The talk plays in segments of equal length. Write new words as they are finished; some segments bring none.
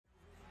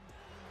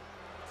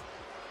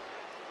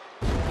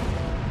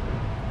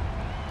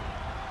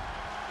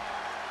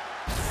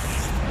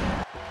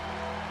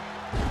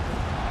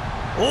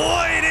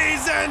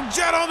Ladies and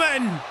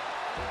gentlemen,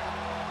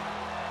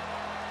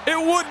 it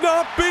would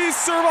not be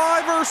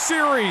Survivor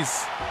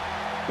Series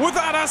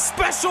without a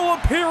special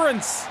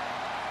appearance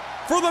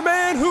for the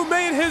man who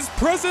made his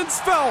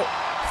presence felt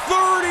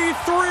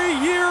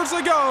 33 years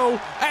ago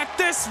at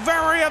this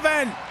very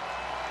event.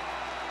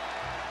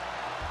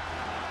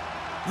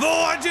 the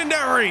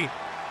legendary,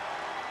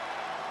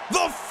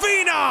 the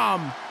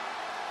phenom,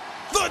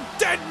 the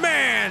dead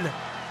man,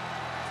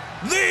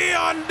 the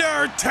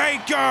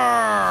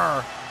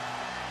Undertaker.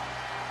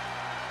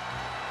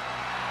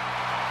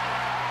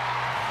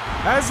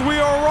 As we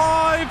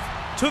arrive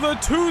to the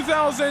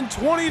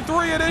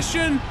 2023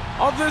 edition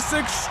of this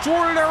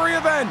extraordinary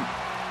event,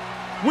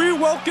 we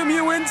welcome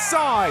you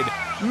inside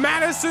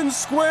Madison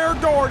Square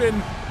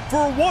Garden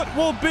for what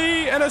will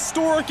be an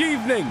historic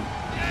evening.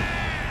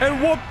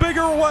 And what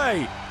bigger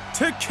way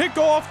to kick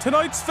off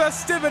tonight's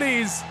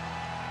festivities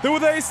than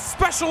with a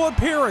special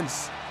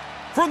appearance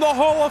from the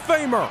Hall of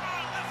Famer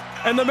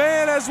and the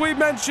man, as we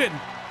mentioned,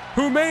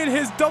 who made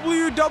his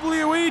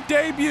WWE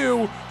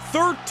debut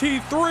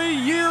 33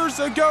 years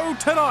ago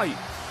tonight.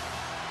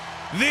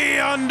 The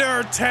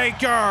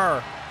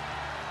Undertaker.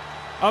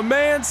 A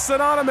man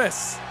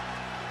synonymous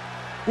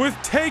with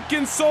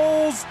taking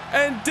souls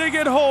and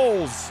digging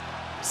holes.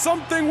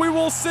 Something we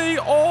will see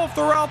all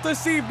throughout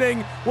this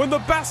evening when the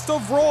best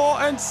of Raw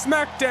and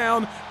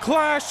SmackDown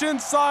clash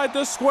inside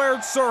the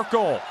squared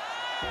circle.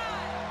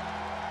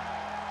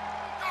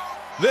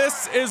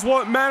 This is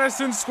what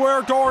Madison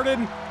Square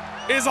Garden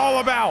is all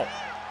about.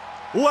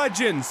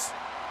 Legends,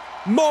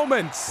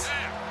 moments,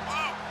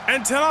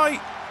 and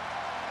tonight,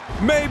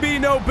 maybe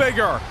no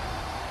bigger.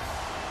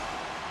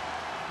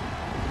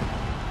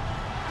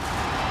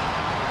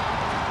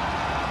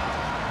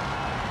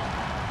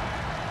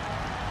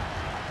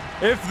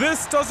 If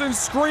this doesn't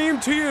scream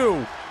to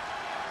you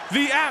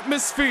the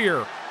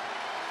atmosphere,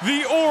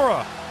 the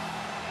aura,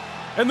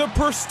 and the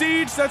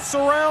prestige that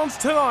surrounds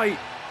tonight,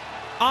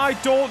 I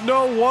don't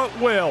know what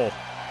will.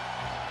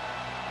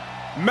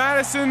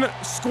 Madison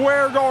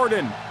Square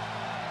Garden,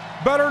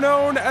 better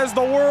known as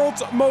the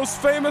world's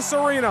most famous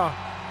arena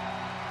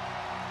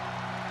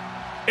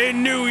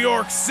in New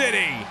York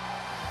City.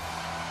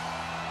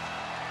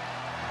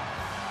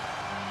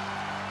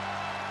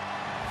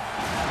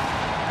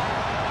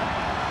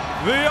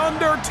 The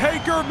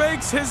Undertaker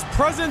makes his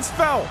presence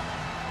felt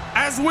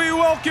as we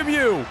welcome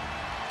you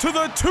to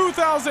the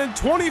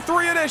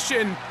 2023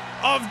 edition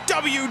of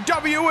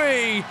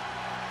WWE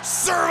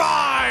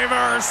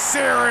Survivor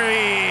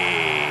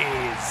Series.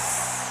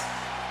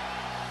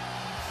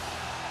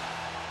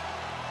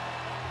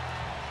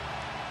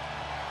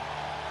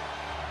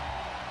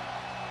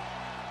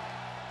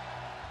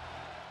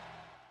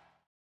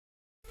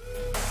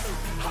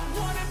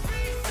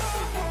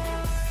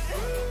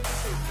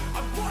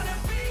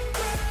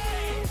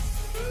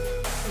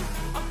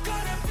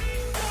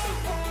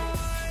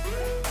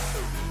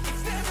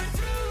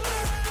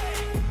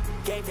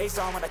 Game face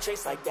on when I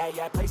chase like that.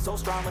 Yeah, I play so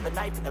strong with a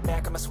knife in the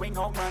back. I'ma swing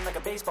home run like a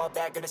baseball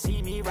bat. Gonna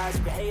see me rise,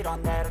 you can hate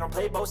on that. I don't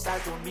play both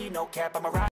sides, doing me no cap. I'm a